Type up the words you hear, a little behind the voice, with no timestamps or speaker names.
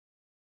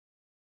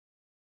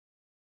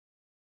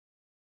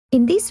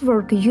In this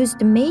work used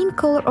the main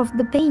color of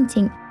the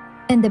painting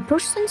and the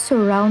person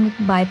surrounded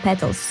by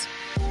petals.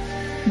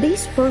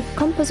 This work,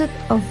 composite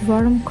of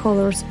warm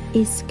colors,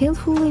 is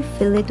skillfully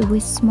filled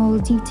with small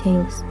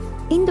details.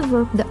 In the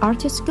work, the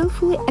artist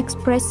skillfully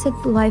expressed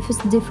life's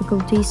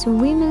difficulties,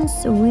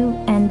 women's will,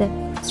 and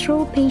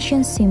through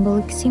patient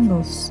symbolic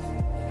symbols.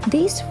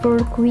 This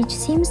work, which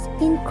seems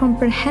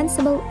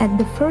incomprehensible at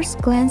the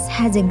first glance,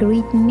 has a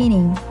great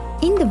meaning.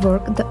 In the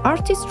work, the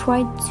artist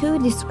tried to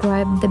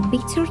describe the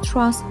bitter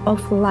trust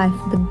of life,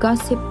 the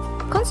gossip,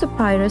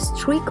 conspiracies,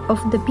 trick of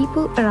the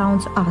people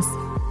around us,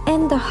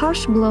 and the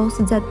harsh blows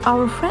that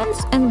our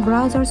friends and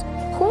brothers,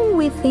 whom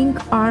we think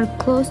are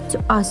close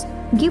to us,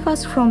 give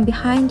us from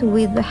behind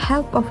with the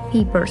help of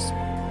papers,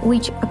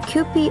 which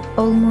occupy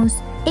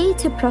almost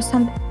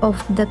 80% of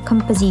the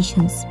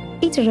compositions.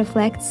 It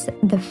reflects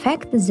the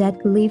fact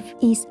that life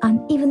is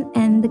uneven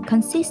and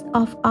consists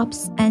of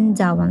ups and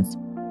downs.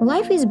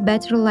 Life is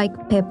better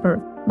like paper,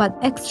 but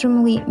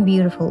extremely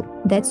beautiful.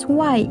 That's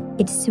why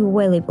it's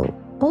valuable.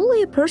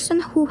 Only a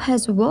person who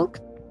has walked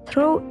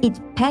through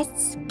its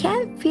paths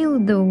can feel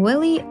the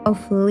value of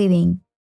living.